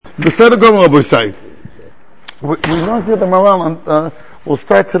Beseder Gomor Rabbi say. We don't hear the Maharal we'll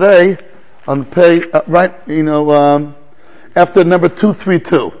start today on page, after number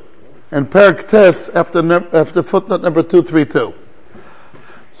 232. And Perek Tes after footnote number 232.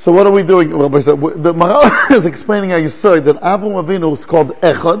 So what are we doing? The Maharal is explaining how you saw that Avraham Avinu is called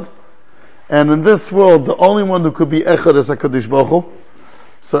Echad, and in this world the only one who could be Echad is HaKadosh Baruch Hu.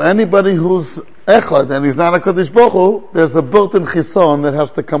 So anybody who's Echad and he's not HaKadosh Baruch Hu, there's a built-in Chison that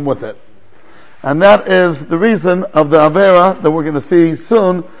has to come with it. And that is the reason of the Avera that we're going to see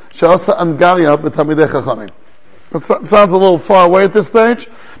soon, She'asa Angaria b'Tamidei Chachamim. It sounds a little far away at this stage,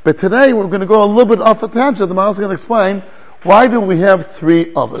 but today we're going to go a little bit off a tangent. The Maharal is going to explain why do we have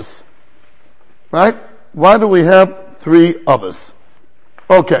three others? Right? Why do we have three others?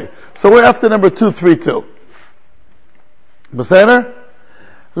 Okay, so we're after number 232. Beseder?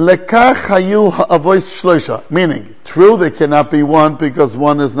 Lekach hayu ha'avois shloisha. Meaning, true, there cannot be one because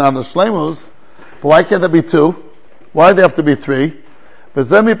one is not a shleimus. But why can't there be two? Why do they have to be three?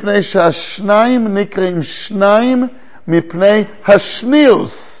 V'zeh mipnei sha'shnayim nikreim shnayim mipnei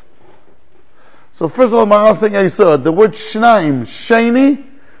hashnius. So first of all, Maharal saying I saw the word shnayim, sheni,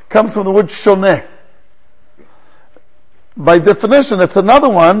 comes from the word shoneh. By definition, it's another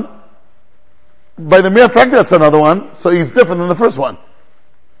one. By the mere fact that it's another one, so he's different than the first one.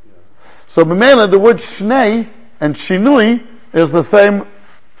 So b'meila, the word shnei and shinui is the same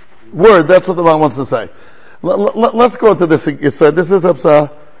word. That's what the Maharal wants to say. Let's go into this. This is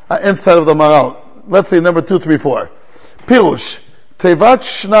inside of the Maharal. Let's see, number 234. Pirush. Tevat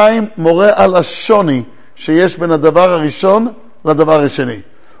shnayim more al hashoni sheyesh ben hadavar harishon ladavar hasheni.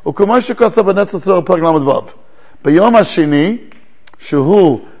 וכמו שכתוב בנץ הסוהר פרק ל"ו. ביום השני,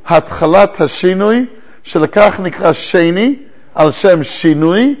 שהוא התחלת השינוי, שלכך נקרא שני, על שם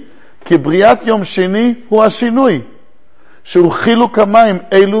שינוי, כי בריאת יום שני הוא השינוי, שהוא חילוק המים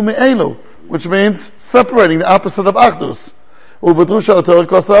אלו מאלו, which means separating the opposite of אחדוס. ובדרוש על התורה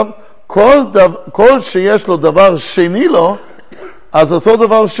כוסף, כל שיש לו דבר שני לו, אז אותו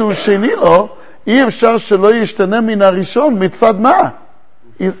דבר שהוא שני לו, אי אפשר שלא ישתנה מן הראשון מצד מה?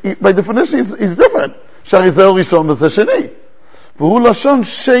 By definition he's different. שהרי זהו ראשון וזה שני. והוא לשון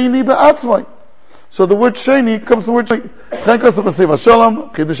שני בעצמי. So the word sheni comes from the word sheni. Thank us for Sefer Shalom,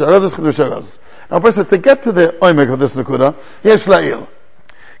 Chidush HaRazes, Chidush HaRazes. Now, person, to get to the oimek of this nekuda, yesh la'ir.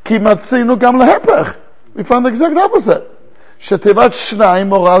 Ki matzinu gam lahepech. We found the exact opposite. Shetevat shnayim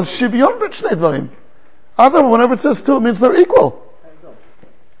moral shivyon ben shnei dvarim. Other, whenever it says two, it means they're equal.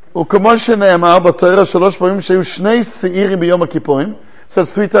 וכמו שנאמר בתורה 3 פעמים שהיו שני שעירים ביום הכיפורים, it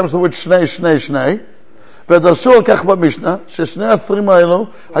says 3 times the word שני, שני, שני, ודרשו על כך במשנה, ששני העשרים האלו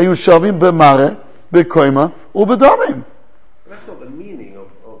היו שווים במראה, בקוימה ובדומים. That's not the meaning of...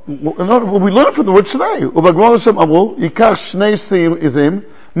 No, we learn from the word שני. ובגמרא שם אמרו, ייקח שני עזים,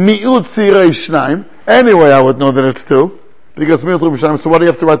 מיעוט שעירי שניים. Anyway, I would know that it's two, because מיעוט רובי שניים, so why do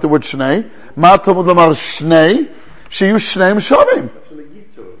you have to write the word שני? מה התלמוד לומר שני? שיהיו שניהם שווים.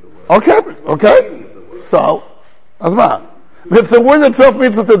 Okay. So, as ma. If the word itself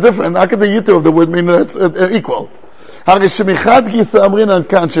means that they're different, how can the yitur of the word mean that it's equal? הרי שמחד גיסא אמרינן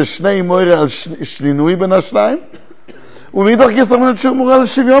כאן ששני מורה על שינוי בין השניים, ומאידך גיסא אמרינן שהוא מורה על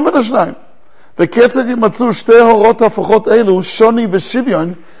שוויון בין השניים. וכיצד ימצאו שתי הורות הפוכות אלו, שוני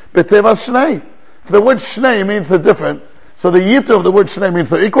ושוויון, בטבע שני. The word שני means they're different, so the yitur of the word שני means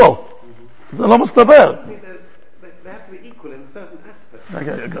they're equal. זה לא מסתבר. They have to be equal in certain aspects.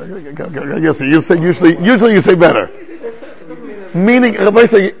 Okay. Yes, you say usually you say better. Meaning, Rabbi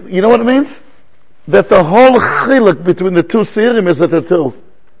say, you know what it means? That the whole chiluk between the two sirim is that they're two.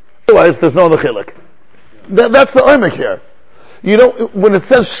 Otherwise, there's no other chiluk. That's the oimek here. You know, when it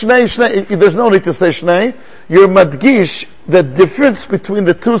says shnei, there's no need to say shnei. You're madgish, the difference between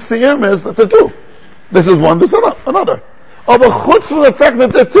the two sirim is that they're two. This is one, this is another. Oh, but chutz from the fact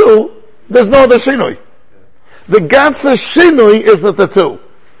that they're two, there's no other shinui. The ganze shinui is that they're two.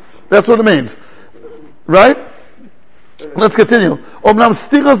 That's what it means. Right? Let's continue. Omnam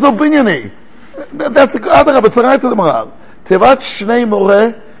stira zo binyani. That's the other Rabbi Tzarayt to the Maharal. Tevat shnei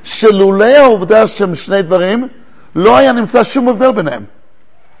more shelulei העובדה שהם שני דברים לא היה נמצא שום הבדל ביניהם.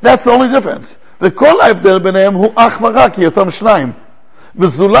 That's the only difference. וכל ההבדל ביניהם הוא אך ורק היותם שניים.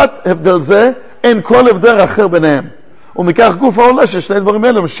 וזולת הבדל זה אין כל הבדל אחר ביניהם. ומכך גוף העולה ששני דברים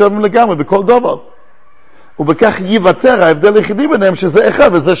אלה משווים לגמרי בכל דבר. ובכך ייוותר ההבדל היחידי ביניהם שזה אחד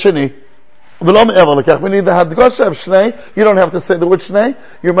וזה שני. ולא מעבר לכך. We need the hadgasha of shnei. You don't have to say the word shnei.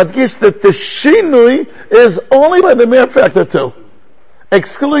 You're madgish that the shinui is only by the mere fact that two.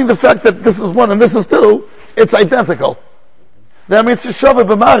 Excluding the fact that this is one and this is two, it's identical. That means shava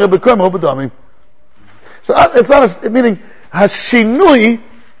b'mare b'koim hu b'domim. So it's not meaning hashinui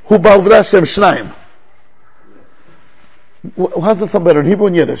Hu Gevuros Hashem Shnayim. How's it sound better in Hebrew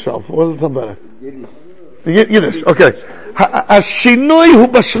and Yiddish, Ralph? What does it sound better? Yiddish, okay. Hashinui hu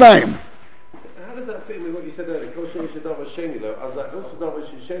b'shnayim. How does that fit with what you said earlier?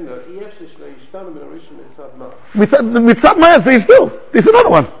 Mitzad Mayas, he's still. He's another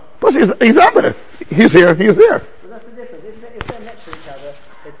one. He's out there. He's here. But that's the difference. If they're next to each other,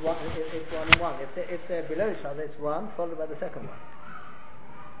 it's one and one. If they're below each other, it's one followed by the second one.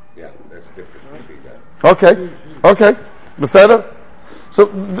 Yeah, that's different between that. Okay. Beseder? So,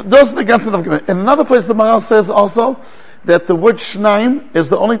 those are the guns of the In another place, the Maharal says also that the word Shnayim is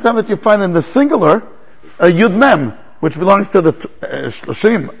the only time that you find in the singular a Yud Mem, which belongs to the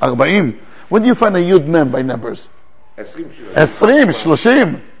Shloshim, Arba'im. When do you find a Yud Mem by numbers? Esrim,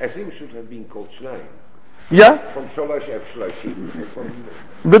 Shloshim. Esrim should have been called Shnayim. Yeah? From Sholosh Ev Shloshim.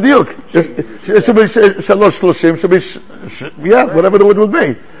 B'diuk. It should be Shalosh Shloshim, should be, whatever the word would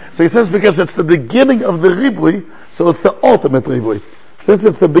be. So he says because it's the beginning of the Ribui, so it's the ultimate Ribui. Since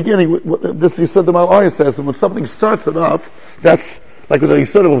it's the beginning, this he said the Maharal says, and when something starts it off, that's like what he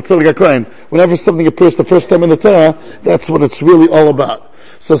said of Tzaddik HaKohen. Whenever something appears the first time in the Torah, that's what it's really all about.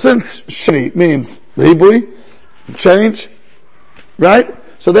 So since Shani means Ribui, change, right?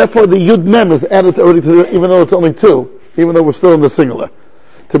 So therefore the Yud Mem is added already to even though it's only two, even though we're still in the singular.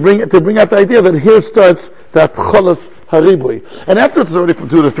 To bring out the idea that here starts that Cholas Haribui. And after it's already from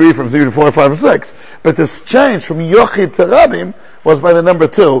 2 to 3, from 3 to 4, 5 to 6. But this change from Yochid to Rabim was by the number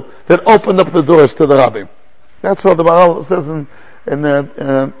 2 that opened up the doors to the Rabim. That's what the Maharal says in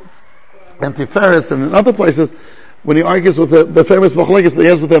Tiferes and in other places when he argues with the famous Machlekes that he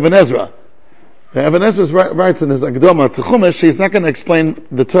has with Even Ezra. Even Ezra writes in his Akdama to Chumash, he's not going to explain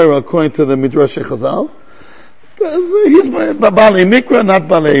the Torah according to the Midrash Chazal. He's Bali Mikra, not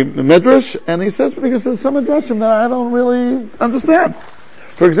Bali Medrash, and he says because there's some Midrashim that I don't really understand.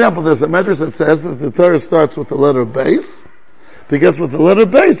 For example, there's a Medrash that says that the Torah starts with the letter base, because with the letter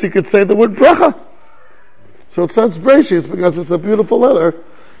base you could say the word bracha. So it starts Breshis because it's a beautiful letter.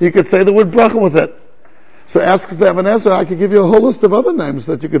 You could say the word bracha with it. So asks the Even Ezra, I could give you a whole list of other names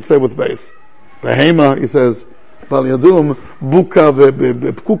that you could say with base. Behema, he says, Bal Yadum, Buka,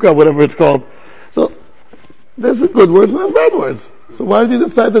 Pkuka, whatever it's called. So there's good words and there's bad words. So why did you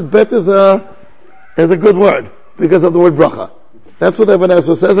decide that bet is a good word? Because of the word bracha. That's what Even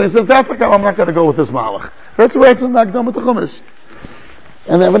Ezra says. And he says, that's like, I'm not going to go with this malach. That's where it's in the Akdama to Chumash.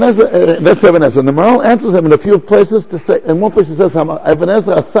 And Even Ezra, that's Even Ezra. And the Maharal answers him in a few places to say, in one place he says, Even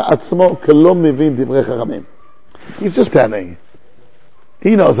Ezra asa atzmo kelo mivin divrei chachamim. He's just standing.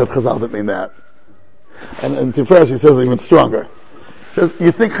 He knows that Chazal didn't mean that. And in Tiferes he says even stronger. He says,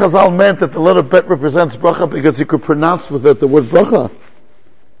 you think Chazal meant that the letter bet represents bracha because you could pronounce with it the word bracha?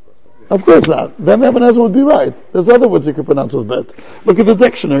 Of course not. Then Even Ezra would be right. There's other words you could pronounce with bet. Look at the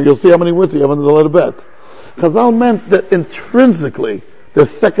dictionary, you'll see how many words you have under the letter bet. Chazal meant that intrinsically, the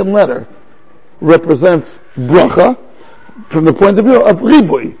second letter represents bracha from the point of view of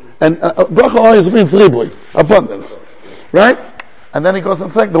ribui. And bracha always means ribui, abundance. Right? And then he goes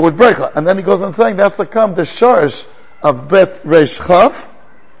on saying the word bracha. And then he goes on saying that's the shorish of bet resh chaf.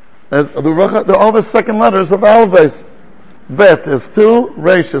 They're all the second letters of the aleph base. Bet is 2,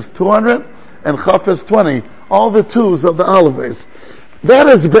 resh is 200, and chaf is 20. All the 2s of the aleph base. That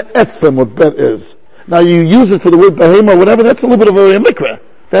is be'etzem what bet is. Now you use it for the word behema, whatever, that's a little bit of a mikra.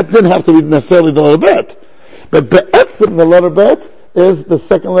 That didn't have to be necessarily the letter bet. But be'etzem, the letter bet, is the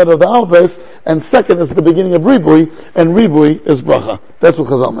second letter of the aleph base, and second is the beginning of ribui, and ribui is bracha. That's what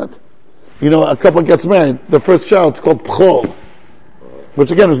Chazal meant. You know, a couple gets married, the first child's called Pchol, which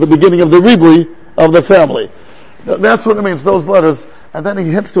again is the beginning of the ribui of the family. That's what it means, those letters. And then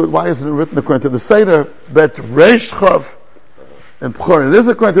he hints to it, why isn't it written according to the Seder? Bet Reish Chav and Pchor. It is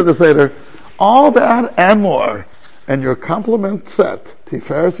according to the Seder. All that and more. And your compliment set,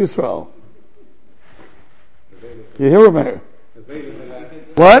 Tiferes Yisrael. You hear him here?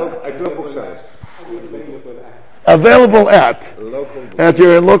 What? Available at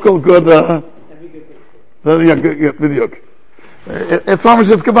your local good, B'diuk. It's almost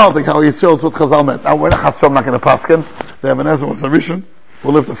just gewaltig how he shows what Chazal meant. Now we're not going to paskin. The Even Ezra was a Rishon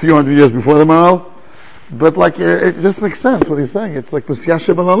who lived a few hundred years before the Maharal. But like, it just makes sense what he's saying. It's like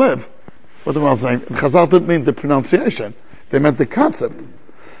Mesiashib and Alev. What the Maharal is saying. Chazal didn't mean the pronunciation. They meant the concept.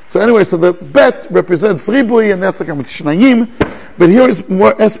 So anyway, so the bet represents Ribui, and that's like Shnayim. But here is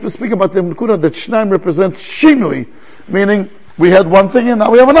more speaking about the Mekudah that Shnayim represents Shinui, meaning we had one thing and now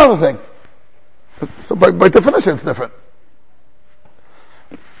we have another thing. So by definition it's different.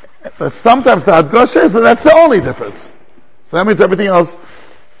 But sometimes the Hadgosha is that that's the only difference. So that means everything else,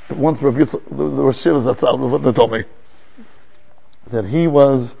 once the Rosh Hashanah Zatzal, what they told me, that he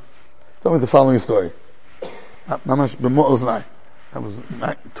was Told me the following story. Mamash b'mo'oznai. I was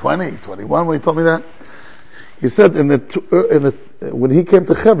 20, 21 when he told me that. He said when he came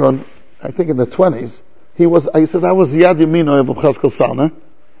to Hebron, I think in the 20s, I said I was Yad Yamino of Chazkel Salna,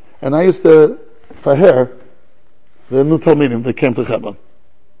 and I used to faher the new Talmidim that came to Hebron.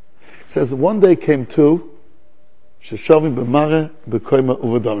 He says one day came two, Sheshavim b'mare b'koima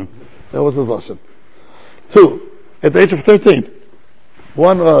uvedomim. That was his lashon. Two, at the age of 13.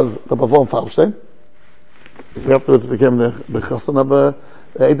 One was the Bavon Falstein, who afterwards became the Chassan of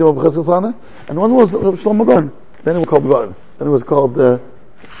Eidim of Chazkel Salna, and one was Shlomo Goren. Then he was called Goren. Then he was called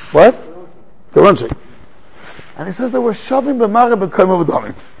what? Goronchik. And he says they were shoving b'mare b'koima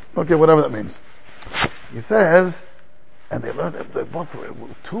uvedomim. Okay, whatever that means. He says, and they learned, they both were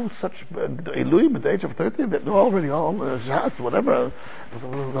two such Elohim at the age of 13, they knew already all Shas, whatever. It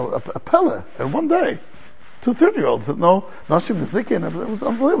was a pella in one day. 2 30-year-olds that know Nashim Nezikin, it was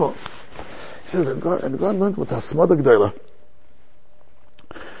unbelievable. He says, and God learned with Hasmada G'dayla.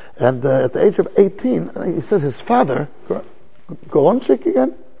 And at the age of 18, he says his father, Goronchik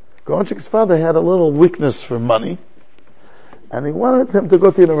again? Goronchik's father had a little weakness for money, and he wanted him to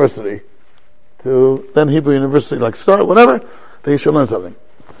go to university. To then Hebrew University, like start, whatever, that he should learn something.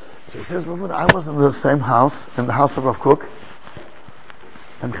 So he says, I was in the same house, in the house of Rav Kook,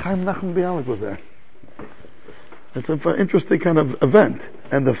 and Chaim Nachman Bialik was there. It's an interesting kind of event.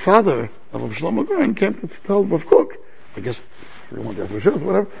 And the father of Rav Shlomo Goren came to tell Rav Kook, I guess, he wants to ask Yeshivas,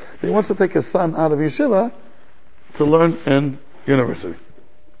 whatever, he wants to take his son out of yeshiva to learn in university.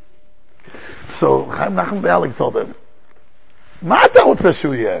 So Chaim Nachman Bialik told him, Mata what's the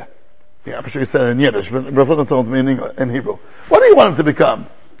Shiur? Yeah, I'm sure he said it in Yiddish, but Rav Luther told me in Hebrew. What do you want him to become?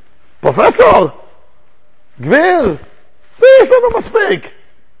 Professor? Gvir? See, יש לנו מספיק.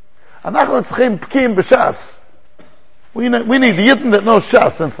 אנחנו צריכים פקים בש"ס. We need Yidden that know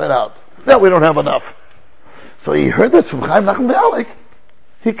Shas inside out. That we don't have enough. So he heard this from Chaim Nachman Bialik.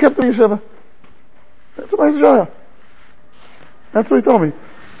 He kept in yeshiva. That's what I said. That's what he told me.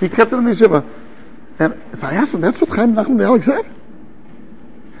 He kept it in the yeshiva. And so I asked him, that's what Chaim Nachman Bialik said?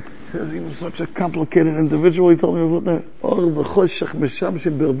 He says he was such a complicated individual. He told me about that.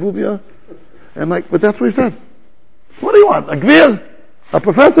 And like, but that's what he said. What do you want? A gvir? A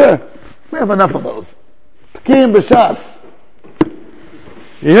professor? We have enough of those. P'kim b'shas.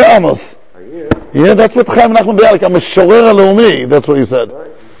 You hear Amos? Yeah, that's what Chaim Nachman Bialik. I'm a shorer leumi. That's what he said.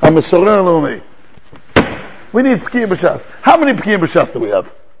 I'm a shorer leumi. We need p'kim b'shas. How many p'kim b'shas do we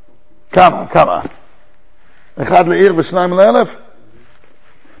have? Kama. Echad le'ir v'shnayim le'elef.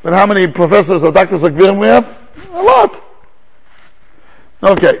 But how many professors or doctors like Gvirim we have? A lot.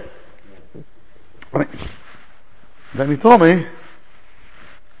 Okay. Then he told me,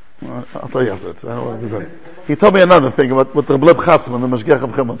 well, I'll tell you afterwards. I don't want to be good. He told me another thing about what the Reb Chatzman, the Mashgiach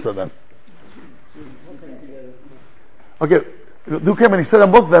of Chemon, said then. Okay. Du came and he said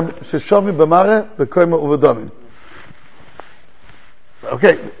on both of them, Sheshomi b'mare b'koima uvedomim.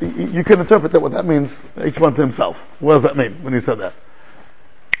 Okay. You can interpret that what that means, each one to himself. What does that mean when he said that?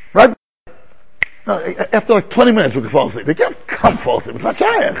 Right? No, after like 20 minutes we could fall asleep. You can't come fall asleep. It's not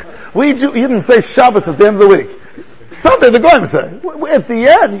shaykh. He didn't say Shabbos at the end of the week. Sunday the Goyim say. At the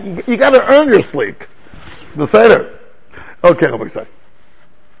end, you gotta earn your sleep. The Seder. Okay, Rabbi say.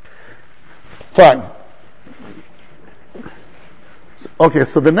 Fine. Okay,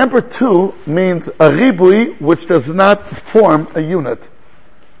 so the number 2 means a ribui which does not form a unit.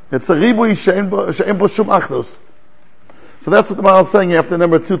 It's a ribui she'en bo shum achdus. So that's what the Maharal is saying after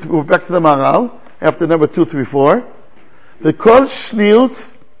number 2, we're back to the Maharal, after number 2, 3, 4. The kol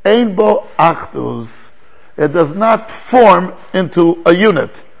shniutz ein bo achdus. It does not form into a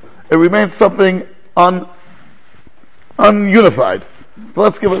unit. It remains something ununified. So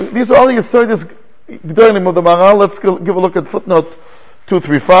let's these are all the Yisraelis G'dolim of the Maharal. Let's give a look at footnote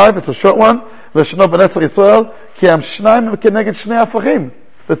 235. It's a short one. V'shno b'netzach Yisrael, ki am shnayim keneged shnei hafachim.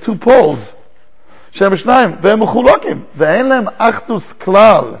 The 2 poles. שהם שניים, והם מחולקים, ואין להם אחדוס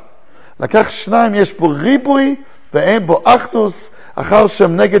כלל. לקח שניים, יש בו ריבוי, ואין בו אחדוס, אחר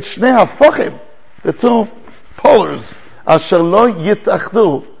שהם נגד שני הפכים, the 2 polars, אשר לא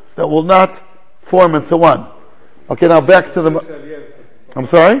יתאחדו, that will not form into one. Okay, now back to the... I'm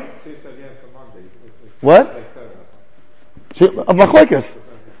sorry? What? Machlekes.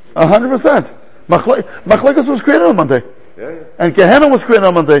 100%. Machlekes was created on Monday. And Gehenna was created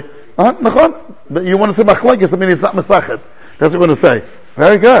on Monday. But you want to say machlekes, I mean it's not mesachet. That's what we're going to say.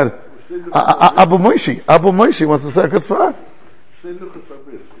 Very good. Abu Moishi wants to say a good svara.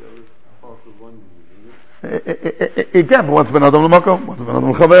 Again, but one's been Adam l'makom, one's been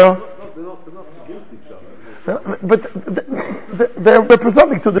Adam l'chaver. But they're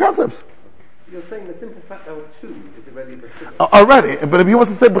representing 2 concepts. You're saying the simple fact that two is already b'chilul. Already, but if you want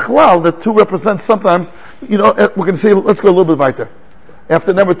to say b'chalal, the two represents sometimes, we're going to see, let's go a little bit weiter.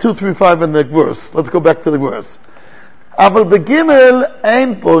 After number 2, 3, 5 in the verse, let's go back to the verse. Aval begimel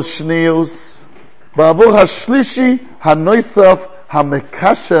ein bo shnius, ba'avur hashlishi hanoisaf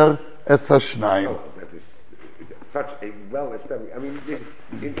hamekasher es hashnayim. That is such a well-established, I mean,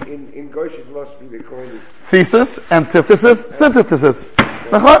 in Goyish philosophy they call it Thesis, antithesis, synthesis.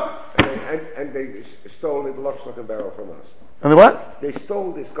 and they stole it lock, stock and barrel from us. And the what? They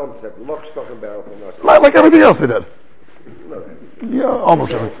stole this concept, lock, stock and barrel from us. Like everything else they did. No, Yeah,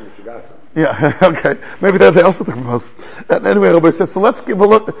 almost everything. from Shigasa. Yeah, okay. Maybe that's the also took from us. Anyway, everybody says, so let's give a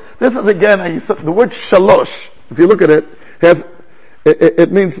look. This is again, the word shalosh, if you look at it,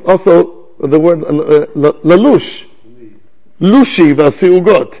 it means also the word lalush. Lushi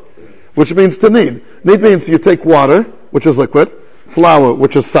v'asiugot, which means to knead. Knead means you take water, which is liquid, flour,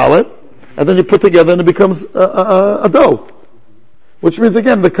 which is solid, and then you put together and it becomes a dough. Which means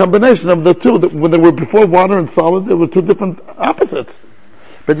again, the combination of the two, when they were before water and solid, there were two different opposites.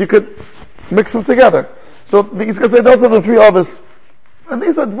 But you could mix them together. So he's going to say those are the three others. And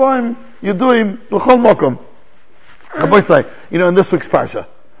these are dvarim yuduim l'chol mokum. Rabbi say, in this week's parsha,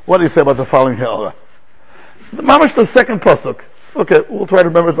 what do you say about the following halacha? Mamash, the second pasuk. Okay, we'll try to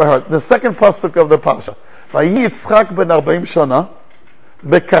remember it by heart. The second pasuk of the parsha. Vayi Yitzchak ben 40 shana,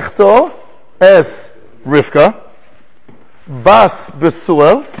 bekachto es Rivka, bas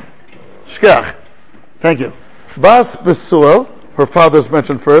besuel, shkach. Thank you. Bas besuel, her father's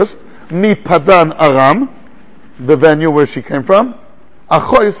mentioned first, mi padan aram, the venue where she came from,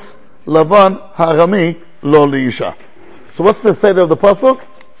 achois lavan harami lo liisha. So what's the state of the pasuk?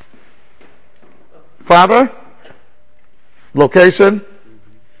 Father, location,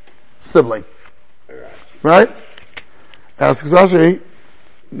 sibling. Right? Asks Rashi.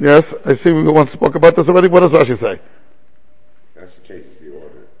 Yes, I see we once spoke about this already. What does Rashi say? Rashi changes the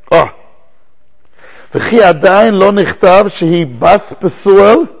order. וכי עדיין לא נכתב שהיא בס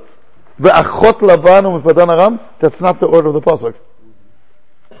פסואל ואחות לבן ומפדן ארם? That's not the order of the pasuk.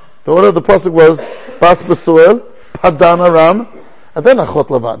 The order of the pasuk was bas pasuel, padan aram, and then achot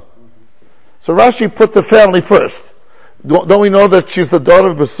lavan. So Rashi put the family first. Don't we know that she's the daughter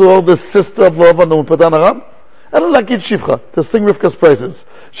of Besuel, the sister of Lavan and Padan Aram? And like Yid Shivcha, to sing Rivka's praises.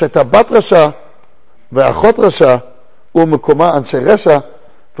 Sheta bat rasha, ve'achot rasha, u'mekoma anshe resha,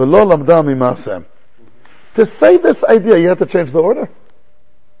 ve'lo lamda mimasem. To say this idea, you have to change the order.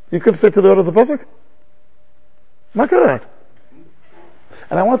 You could stick to the order of the pasuk. Makara.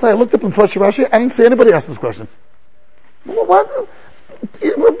 And I want to tell you, I looked up in First Rashi, I didn't see anybody ask this question. What?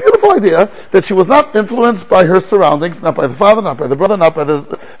 A beautiful idea that she was not influenced by her surroundings, not by the father, not by the brother, not by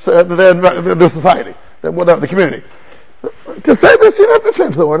the society, whatever, the community. To say this, you don't have to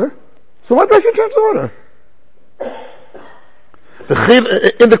change the order. So why does she change the order?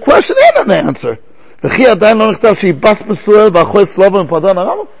 In the question and in the answer. וכי עדיין לא נכתב שהיא בס מסואל ואחוי סלובו מפדן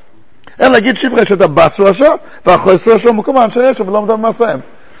ארם? אין להגיד שפחה שאתה בס רשע ואחוי סרשע מקומה אנשי רשע ולא מדבר מעשיהם.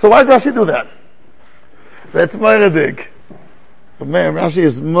 So why does Rashi do that? That's Moiradik. Man, Rashi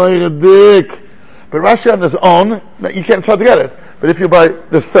is Moiradik. But Rashi on his own, you can't try to get it. But if you buy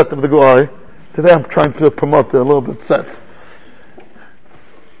the set of the Goy, today I'm trying to promote a little bit sets.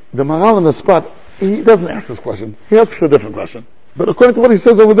 The Maharal on the spot, he doesn't ask this question. He asks a different question. But according to what he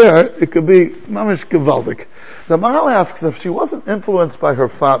says over there, it could be mamish gewaldik. The Maharal asks if she wasn't influenced by her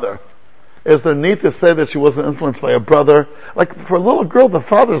father, is there need to say that she wasn't influenced by a brother? Like for a little girl, the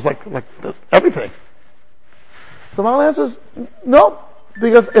father is like everything. So Maharal answers, no,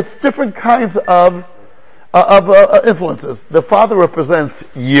 because it's different kinds of influences. The father represents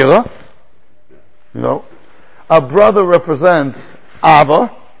yira, a brother represents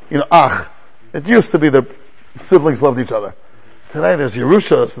ava, ach. It used to be that siblings loved each other. Today there's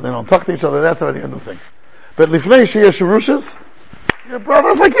Yerushas, and they don't talk to each other, that's already a new thing. But Lifnei sheyesh Yerushas, your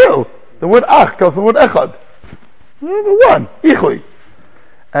brother's like you. The word ach comes from the word echad. One, ichui.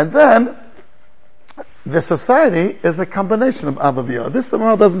 And then, the society is a combination of avaviyah. This the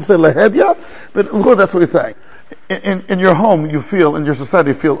Maharal doesn't say lehedya, but that's what he's saying. In your home you feel, in your society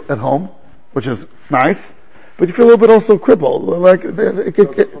you feel at home, which is nice, but you feel a little bit also crippled, like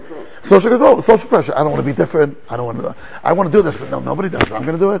social control, social pressure. I don't want to be different. I want to do this, but no, nobody does it. I'm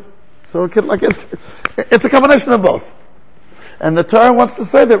going to do it. So it's a combination of both. And the Torah wants to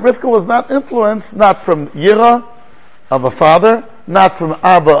say that Rivka was not influenced, not from Yira of a father, not from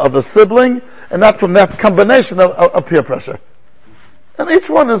Ava of a sibling, and not from that combination of peer pressure. And each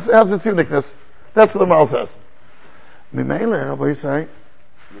one has its uniqueness. That's what the Maharal says. Mimele, Rabbi say,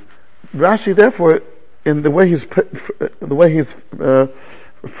 Rashi, therefore, in the way he's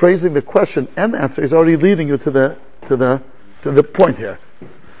phrasing the question and the answer is already leading you to the point here.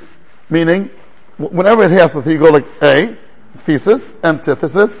 Meaning, whenever it has something, you go like A, thesis,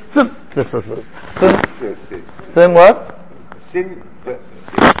 antithesis, synthesis. Sin what?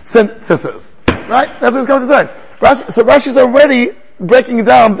 Synthesis. Right? That's what it's going to say. Rashi's already breaking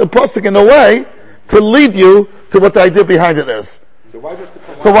down the pasuk in a way to lead you to what the idea behind it is. So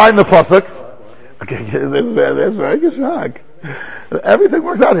why in the pasuk? Okay, that's very good shag. Everything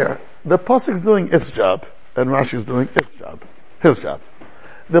works out here. The pasuk's doing its job, and Rashi's doing its job, his job.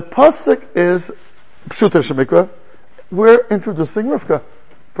 The pasuk is Pshuta Shemikra. We're introducing Rivka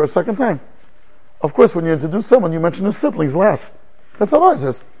for a second time. Of course, when you introduce someone, you mention his siblings last. That's how it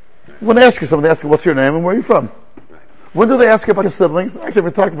is. When they ask you something, they ask you, what's your name and where are you from? When do they ask you about your siblings? Actually, if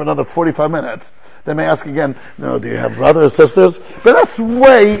we're talking for another 45 minutes, they may ask again, no, do you have brothers or sisters? But that's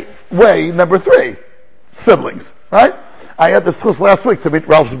way number 3. Siblings. Right? I had the chus last week to meet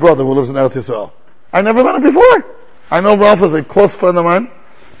Ralph's brother who lives in Eretz Yisrael. I never met him before. I know Ralph is a close friend of mine.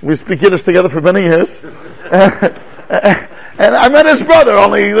 We speak Yiddish together for many years. And I met his brother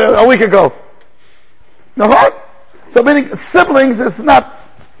only a week ago. No? So meaning siblings is not,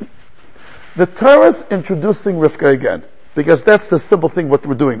 the Torah's introducing Rivka again. Because that's the simple thing what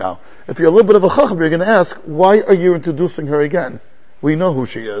we're doing now. If you're a little bit of a chacham, you're going to ask, why are you introducing her again? We know who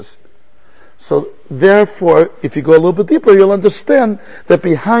she is. So therefore, if you go a little bit deeper, you'll understand that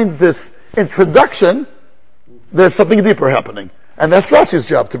behind this introduction, there's something deeper happening. And that's Rashi's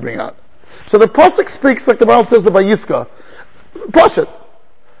job to bring out. So the pasuk speaks like the Maharal says about Yiska. Pasuk.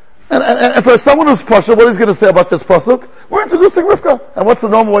 And for someone who's pasuk, what he's going to say about this pasuk? We're introducing Rivka. And what's the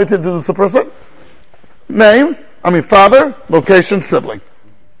normal way to introduce a person? Name, father, location, sibling.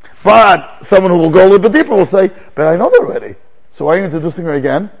 But someone who will go a little bit deeper will say, but I know that already. So why are you introducing her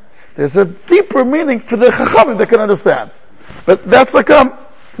again? There's a deeper meaning for the chachamim that can understand. But that's like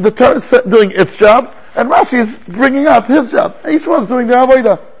the Torah is doing its job, and Rashi is bringing out his job. Each one's doing their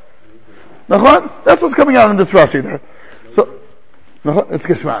avodah. That's what's coming out in this Rashi there. So, it's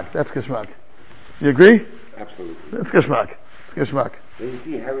geschmack. That's geschmack. You agree? Absolutely. It's geschmack. It's geschmack. You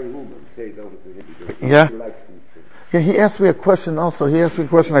see Harry Newman say over to him because yeah. He likes these things. Yeah, he asked me a question also. He asked me a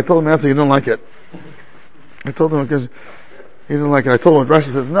question. I told him the answer. He didn't like it. I told him because he didn't like it. I told him what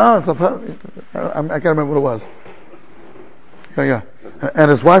Rashi says. No, it's not. I can't remember what it was. Yeah. And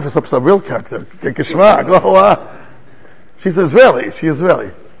his wife is a real character. Geschmack. Oh, she's Israeli. She is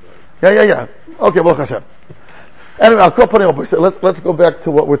Israeli. Yeah. Okay, Baruch Hashem. Anyway, I'll call putting up. Let's go back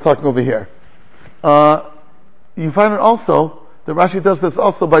to what we're talking over here. You find it also, the Rashi does this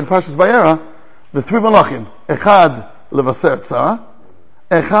also by Parshas Vayera, the 3 malachim. Echad levaser tzara.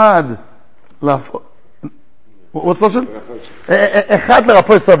 Echad what's the lashon? Echad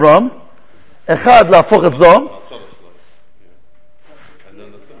lerapois Avram. Echad lafoch et Sdom.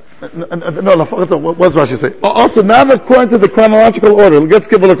 No, what's Rashi say? Also, not according to the chronological order. Let's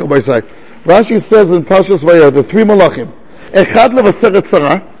give a look at my side. Rashi says in Parshas Vayera, the 3 malachim. Echad levaser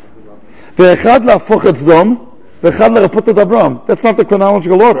tzara. Ve'echad lafoch et Sdom. Ve'echad lerapot et Avram. That's not the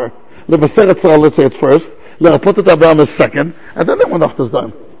chronological order. Levaser tzara, let's say it's first. Lerapot et Avram is second. And then they went off to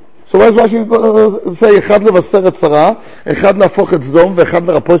Sdom. So why does Rashi say Echad levaser tzara, Echad lafoch et Sdom, Ve'echad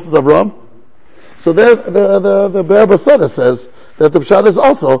lerapot et Avram? So there, the Be'er Basada says that the Pshat is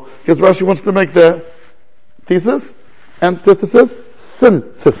also, because Rashi wants to make the thesis, antithesis,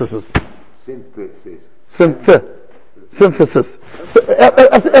 synthesis. Synthesis.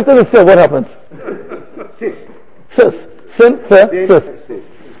 After the th, what happens? Synthesis.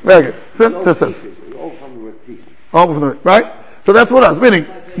 Very good. Synthesis. All from the word, right? So that's what I was meaning.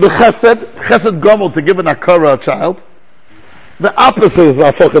 The chesed gomel, to give an akara a child. The opposite is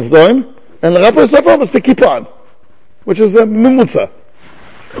lafoch et Sdom, and the rapper Sefer is to keep on, which is the mimutza.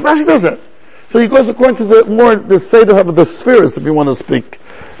 Rashi does that. So he goes according to the seder of the spheres, if you want to speak,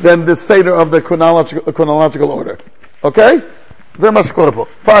 than the seder of the chronological order. Okay?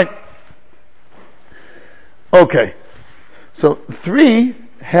 Fine. Okay. So 3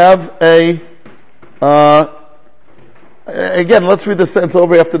 have again, let's read the sentence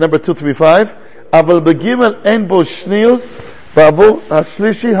over after number 235. Aval begimel ein bo shnius, בעבור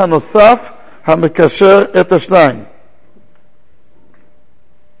השלישי הנוסף המקשר את השניים.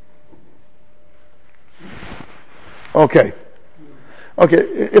 Okay,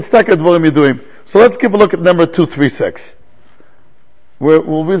 it's not good dvorim you're doing. So let's give a look at number 236.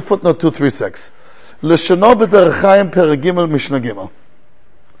 We'll read footnote 236. לשונו בדרך חיים פרק ג' משנה ג'.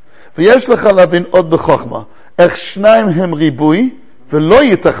 ויש לך להבין עוד בחוכמה, איך שניים הם ריבוי ולא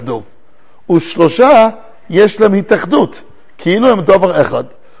יתאחדו, ושלושה יש להם התאחדות, כאילו הם דבר אחד.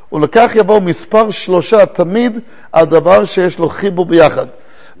 ולכך יבוא מספר 3 תמיד על דבר שיש לו חיבור ביחד.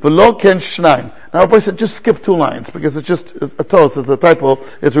 V'lo ken shnayim. Now, Rabbi said, just skip 2 lines, because it's just a toast, it's a typo,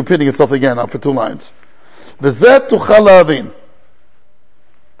 it's repeating itself again for 2 lines. V'zeh tuchal la'avin.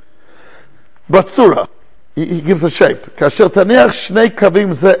 Batsura. He gives a shape. Kasher taniach shnei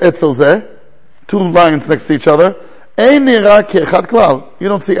kavim zeh etzel zeh, 2 lines next to each other. Ein nira ke'echad klal. You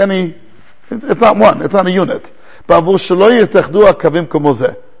don't see any, it's not one, it's not a unit. Ba'avur shelo yetachdu ha'kavim כמו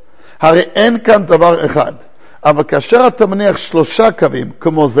זה. הרי אין כאן דבר אחד. אבל כאשר אתה מניח 3 קווים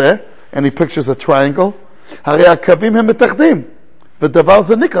כמו זה, and he pictures a triangle, הרי הקווים הם מתאחדים. ודבר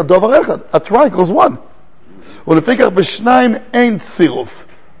זה נקרא דבר אחד. A triangle is one. ולפיכך בשניים אין צירוף.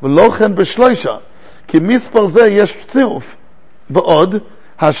 ולא כן בשלושה. כי מספר זה יש צירוף. ועוד,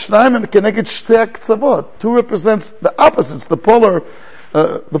 השניים הם כנגד 2 הקצוות. 2 represents the opposites, the polar,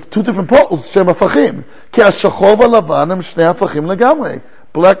 the 2 different poles שהם הפכים. כי השחור והלבן הם 2 הפכים לגמרי.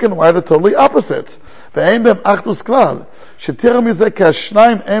 Black and white are totally opposites. ואין בהם אחדוס כלל. שתראה מזה כי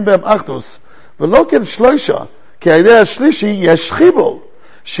השניים אין בהם אחדוס. ולא כן 3. כי על ידי השלישי יש חיבור.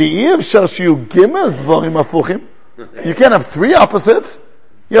 שאי אפשר שיהיו ג' דברים הפוכים. You can't have 3 opposites.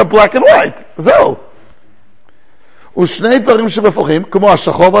 You have black and white. זהו. ושני דברים שבפוכים, כמו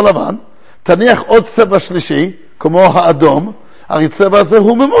השחור והלבן, תניח עוד צבע שלישי, כמו האדום, הרי צבע הזה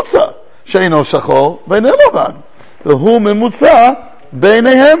הוא ממוצע, שאינו שחור ואינו לבן. והוא ממוצע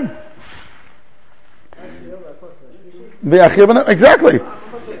ביניהם. Exactly.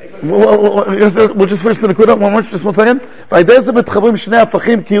 We'll just finish the נקודה, just one second. והידי זה מתחברים 2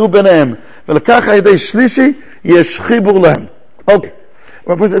 הפכים כי הוא ביניהם. ולכך הידי שלישי יש חיבור להם. אוקיי.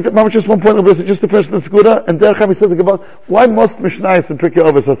 Just one point, just to finish the Skuda, and Derech he says about why most Mishnayos in Pirkei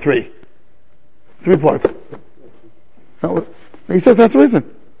Avos are 3 parts. No, he says that's the reason.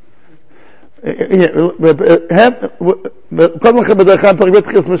 קודם לכן בדרך כלל פרק ב'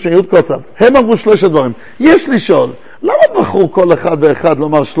 חס משניות כוסף הם אמרו 3 דברים. יש לשאול למה בחרו כל אחד ואחד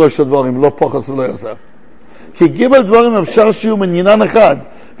לומר 3 דברים, לא פוחס ולא יוסף? כי ג' דברים אפשר שיהיו מעניין אחד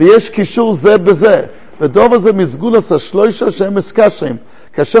ויש קישור זה בזה, ודוב הזה מסגולס 3 שהם מסקשרים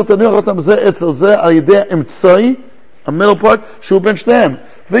כאשר תניח אותם זה אצל זה על ידי אמצעי המידל פארט שהוא בין שניהם,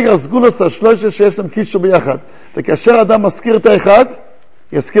 ובגלל סגולס 3 שיש להם קישור ביחד, וכאשר אדם מזכיר את האחד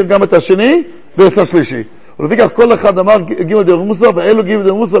יזכיר גם את השני ואת השלישי, ולפיכך כל אחד אמר גימל דבר מוסר ואלו גימל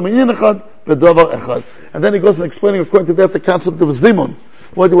דבר מוסר מעניין אחד ודבר אחד. And then he goes and explaining according to that the concept of zimun.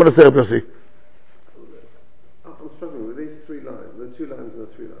 What do you want to say, Rabbi? I'm struggling with these 3 lines, the 2 lines and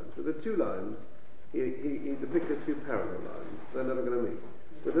the 3 lines. With the 2 lines, he depicted 2 parallel lines. They're never going to meet.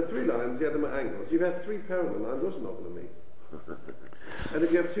 With the 3 lines, he had them at angles. You've had 3 parallel lines, also not going to meet. And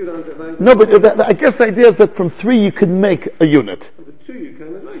if you have 2 lines at angles... No, but I guess the idea is that from 3 you could make a unit. With 2 you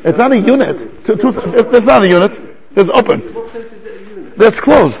can make. It's not a unit. It's not a unit. It's open. In what sense is it a unit? That's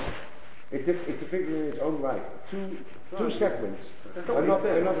closed. It's a figure in its own right. 2 segments.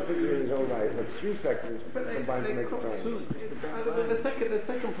 They're not a figure in its own right, but 3 segments combined to make a triangle. The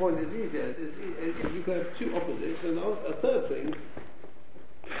second point is easier. You can have 2 opposites, and a third thing.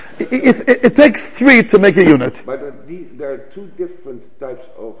 It takes 3 to make a unit. But there are 2 different types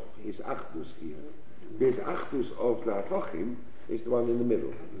of his achdus here. His achdus of the Hafachim is the one in the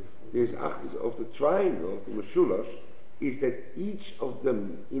middle. His achdus of the triangle, the Meshulos, is that each of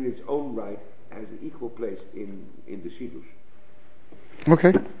them in its own right has an equal place in the Shidduch.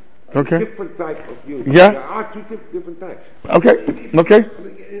 Okay. Different type of unit. Yeah. There are 2 different types. Okay.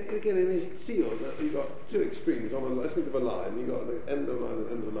 Again, in his Shiur, you've got 2 extremes. Let's think of a line. You've got the end of the line and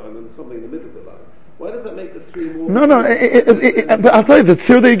end of the line, and something in the middle of the line. Why does that make the 3 more? No. But I'll tell you, the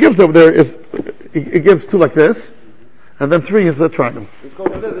 2 that he gives over there is, he gives 2 like this, and then 3 is the triangle. It's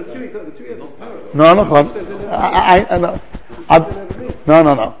called, the 2 is not parallel. No.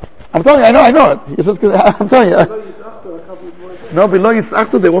 I'm telling you, I know it. He says, I'm telling you. No, below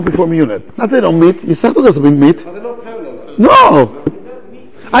Yisachtu, they won't be forming a unit. Not they don't meet. Yisachtu doesn't meet. Are they not parallel? No!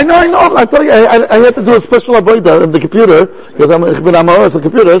 I know. I tell you, I had to do a special avoida in the computer, because I'm Maharal for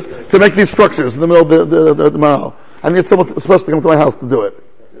computers, to make these structures in the middle of the Maharal. I need someone supposed to come to my house to do it.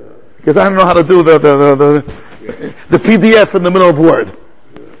 Because I don't know how to do the PDF in the middle of Word.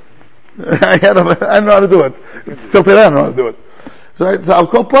 I don't know how to do it. Till today I don't know how to do it. So I'll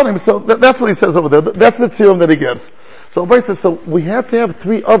call upon him. So that's what he says over there. That's the theorem that he gives. So Rabbi says, so we have to have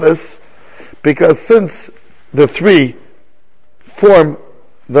 3 others, because since the 3 form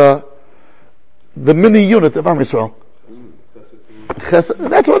the mini unit of Am Yisrael. Chesed,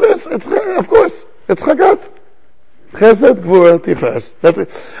 that's what it is. It's, of course, it's Chagat. Chesed, Gvura, Tiferes. That's it.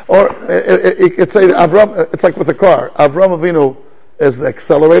 Or it's like with a car. Avram Avinu is the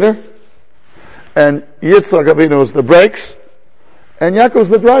accelerator, and Yitzchak Avinu is the brakes, and Yaakov is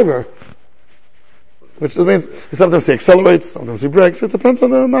the driver. Which means, sometimes he accelerates, sometimes he brakes, it depends on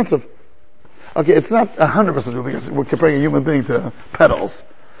the matzav. Okay, it's not 100% because we're comparing a human being to pedals.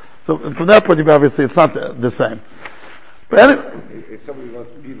 So from that point of view, obviously it's not the same. But anyway. If somebody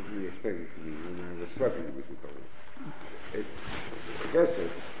wants to beautifully explain it to me, when I was struggling with it,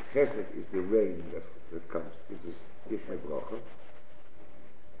 Chesed is the rain that comes. It is Yishai Bracha.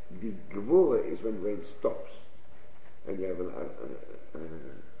 The Gevura is when rain stops. And you have an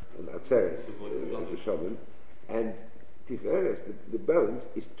Atzeres, the shaman. And Tiferes, the balance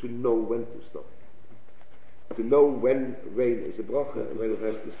is to know when to stop. To know when rain is a bracha and when it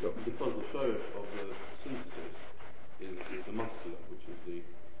has to stop. Because the Shiur of the synthesis is the muscular, which is the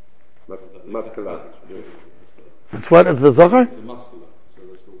Muscular. It's what? It's the Zohar? It's the muscular. So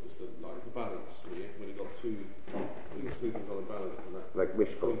there's like the balance, really. When you've got two things on a balance, and that's like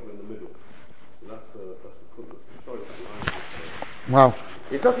Mishkol in the middle. So that's the Shiur behind it. Wow.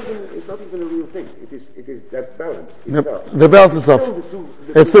 It's not even a real thing. It is that balance itself. The balance itself.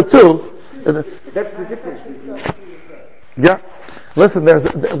 It's the two. That's the difference between. Yeah. Listen, there's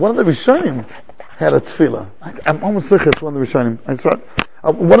one of the Rishonim had a tefillah. I'm almost sicher it's one of the Rishonim. I saw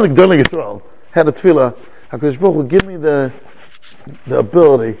one of the Gdolei Yisrael had a tefillah. HaKadosh Baruch Hu, give me the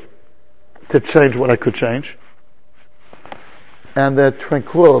ability to change what I could change, and the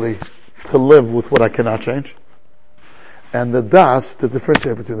tranquility to live with what I cannot change, and the das to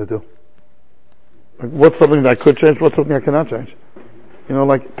differentiate between the two. Like, what's something that I could change? What's something I cannot change? You know,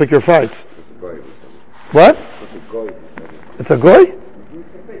 like pick your fights. What? It's a goy?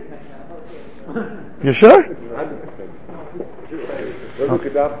 You sure?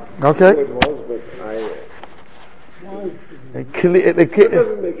 Okay. It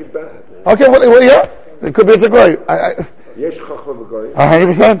doesn't make it bad. Okay, well, yeah. It could be it's a goy.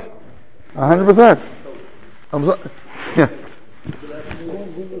 100%. 100%. I'm sorry. Yeah.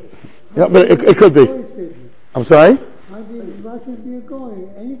 Yeah, but it could be. I'm sorry?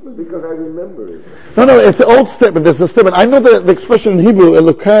 Because I remember it. No, it's an old statement. There's a statement. I know the expression in Hebrew,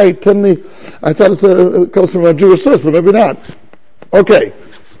 Elokai, Tenli, I thought it comes from a Jewish source, but maybe not. Okay.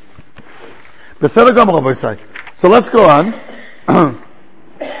 So let's go on.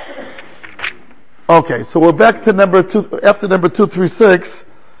 Okay, so we're back to number 236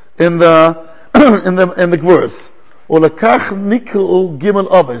 in the Gevuros. Ulakach nikru gimel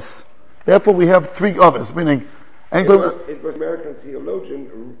avos. Therefore we have 3 avos, meaning it was American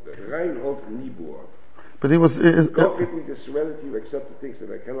theologian Reinhold Niebuhr. But he was God give me the serenity to accept the things that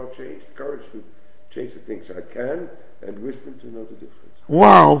I cannot change, the courage to change the things I can, and wisdom to know the difference.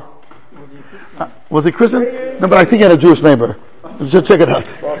 Wow. Was he Christian? No, but I think he had a Jewish neighbor. Just check it out.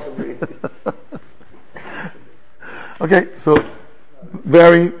 Possibly. Okay, so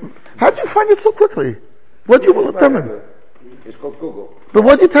how did you find it so quickly? What did you type in? It's called Google. But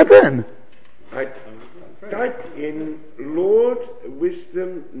what did you type in? I typed in Lord,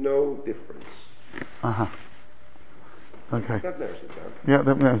 wisdom, no difference. Okay. That narrows it down. Yeah,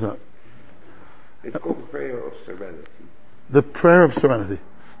 that narrows it. It's called the prayer of serenity. The prayer of serenity.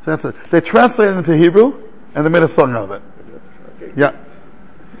 So that's it. They translated it into Hebrew, and they made a song out of it. Okay. Yeah.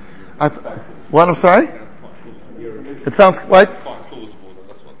 What, I'm sorry? It sounds like?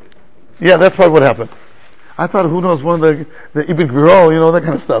 Yeah, that's probably what happened. I thought, who knows, one of the Ibn Gvirol, that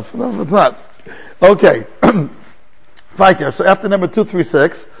kind of stuff. No, it's not. Okay. Fine. So after number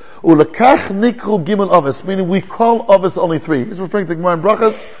 236, Ulakach nikru gimel avos, meaning we call avos only 3. He's referring to Gemara and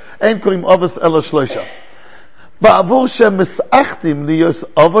Brachas, ein kolim avos ela shloisha. Ba'avur shem misachtim liyos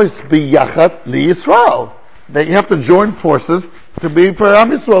avos biyachat liyisrael. They have to join forces to be for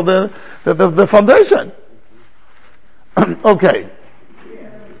Am Yisrael, the foundation. Okay.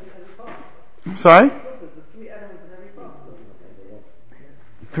 Sorry?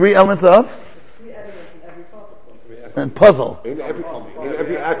 3 elements of? And puzzle. In every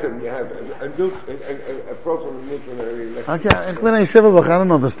atom you have a proton, a neutron, and an electron. Okay, I don't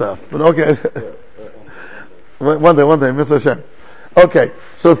know this stuff, but okay. One day, Mr. Hashem. Okay,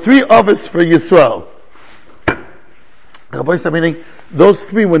 so 3 avos for Yisrael. Meaning, those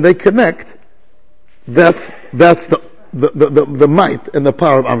 3, when they connect, that's the might and the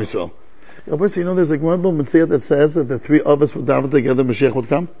power of Am Yisrael. There's a Gemara Mitzvah that says that the 3 avos would daven together, Mashiach would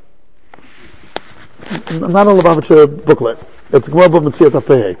come. Not a Lubavitcher booklet. It's Gemara Mitzvah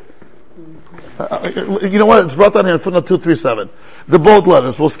Tapeh. You know what? It's brought down here in footnote 237. The bold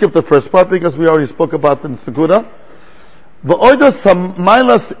letters. We'll skip the first part because we already spoke about in Seguda. V'oida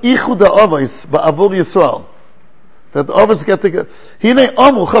samailas ichud ha'avos ba'avur Yisrael. That the avos get together. Hine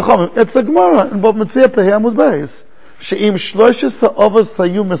amu chachamim. It's a Gemara in Bob Mitzvah Pehei Amud Beis. שאם 13 אבוס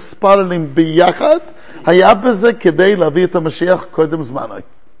היו מספרלים ביחד, היה בזה כדי להביא את המשיח קודם זמנו.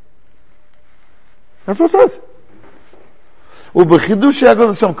 That's what it says. ובחידוש יעקב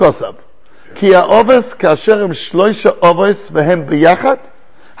לשם כוסב. כי האובס כאשר הם 3 אובס והם ביחד,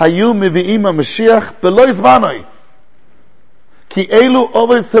 היו מביאים המשיח בלא זמנוי. כי אלו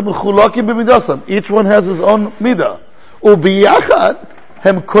אובס הם מחולקים במידוסם. Each one has his own מידה. וביחד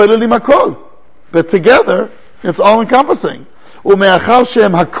הם כוללים הכל. But together, it's all encompassing. ומאחר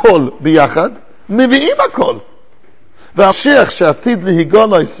שהם הכל ביחד, מביאים הכל. והמשיח שעתיד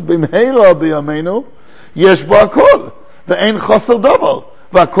להיגולוס במהרה בימינו, יש בו הכל. ואין חוסר דבר.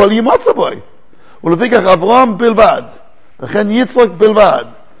 והכל ימצא בו. ולפיכך אברהם בלבד, וכן יצחק בלבד,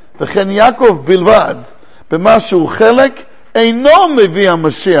 וכן יעקב בלבד, במה שהוא חלק, אינו מביא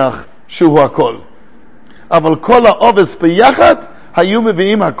המשיח שהוא הכל. אבל כל האובס ביחד, היו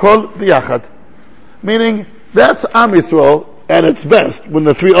מביאים הכל ביחד. Meaning, that's Am Yisrael at its best, when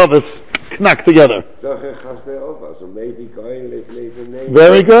the 3 of us connect together.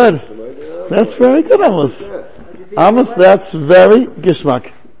 Very good. That's very good, Amos. Amos, that's very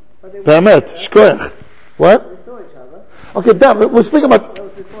gishmak. Be'emet, shkoyach. What? Okay, we're speaking about...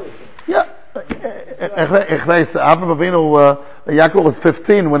 Yeah. Ich weiß, Avraham Avinu, Yaakov was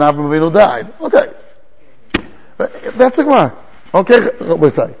 15 when Avraham Avinu died. Okay. That's the Gemara. Okay, we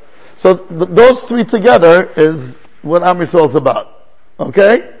say. So those 3 together is what Am Yisrael is about.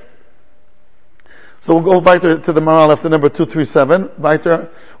 Okay? So we'll go weiter to the Maharal after number 237. Weiter.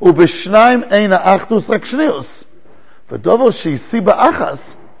 Ubishnaim eina achdus rak shnius. V'dover she'isi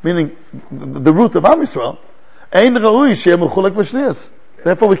ba'achas, meaning the root of Am Yisrael, ein ra'ui she'eh mechulek b'shnius.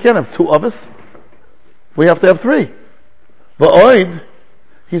 Therefore we can't have 2 of us. We have to have 3. V'oid,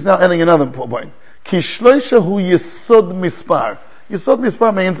 he's now adding another point. Ki shloisha hu yesod mispar. Yesod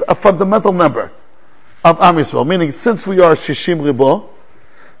mispar means a fundamental number of Am Yisrael, meaning since we are shishim ribo,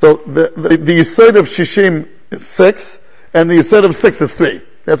 so the yesod of shishim is 6, and the yesod of 6 is 3.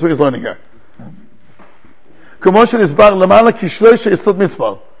 That's what he's learning here. כמו שנסבר למעלה כי 3 יסוד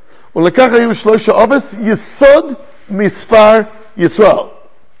מספר. ולכך היו 3 אובס יסוד מספר ישראל.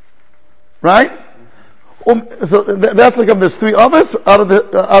 Right? So that's like there's 3 others out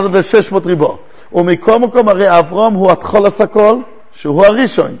of the 600 ריבו. ומכל מקום הרי אברהם הוא התחלת הכל, שהוא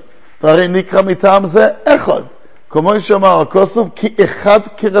הראשון. והרי נקרא מטעם זה אחד. כמו שאמר הכוסף, כי אחד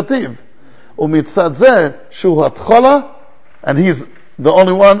כרטיב. ומצד זה שהוא התחלה, and he's the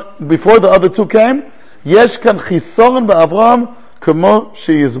only one before the other 2 came, יש כאן חיסורן באברהם כמו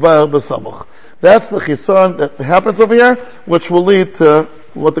שיסבר בסמוך. That's the chisaron that happens over here, which will lead to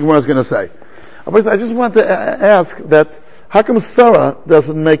what the Gemara is going to say. I just want to ask that, how come Sarah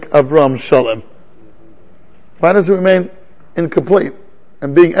doesn't make Avram Shalom? Why does it remain incomplete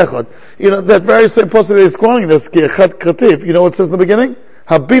and being echad? You know, that very same passage that is calling this, ki echad krativ, you know what it says in the beginning?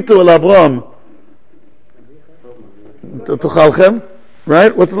 Habitu el Avram tuchalchem,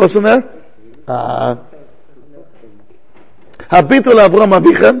 right? What's the lesson there? Habitu el Avram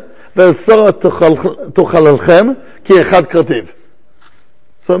avichem, ve'Sarah tuchalalchem, ki echad krativ.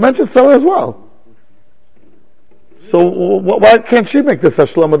 So it mentions Sarah as well. So why can't she make this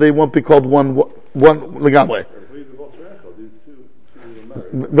hashlama? They won't be called one legamre.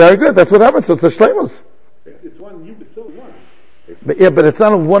 Very good. That's what happens. So it's a shleimus. It's one. You still one. But it's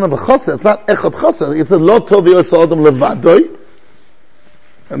not one of a chassid. It's not echad chassid. It's a lo tov yosa adam levadoi.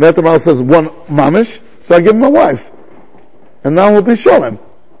 And that the Maharal says one mamish. So I give him a wife, and now we'll be sholem.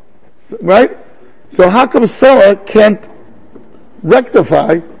 Right? So how come Sarah can't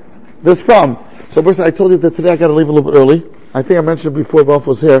rectify this problem? So first I told you that today I got to leave a little bit early. I think I mentioned before Boff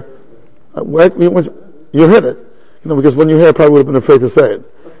was here. Right? You heard it. You know, because when you hear I probably would have been afraid to say it.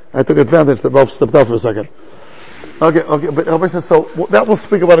 I took advantage that Boff stepped out for a second. Okay, but Rabbi says, so that we'll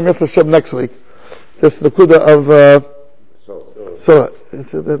speak about in Mitzvah Shem next week. This the Kuda of, so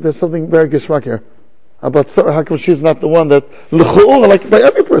there's something very geschmack here. About Sarah, how come she's not the one that, like by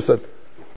every person.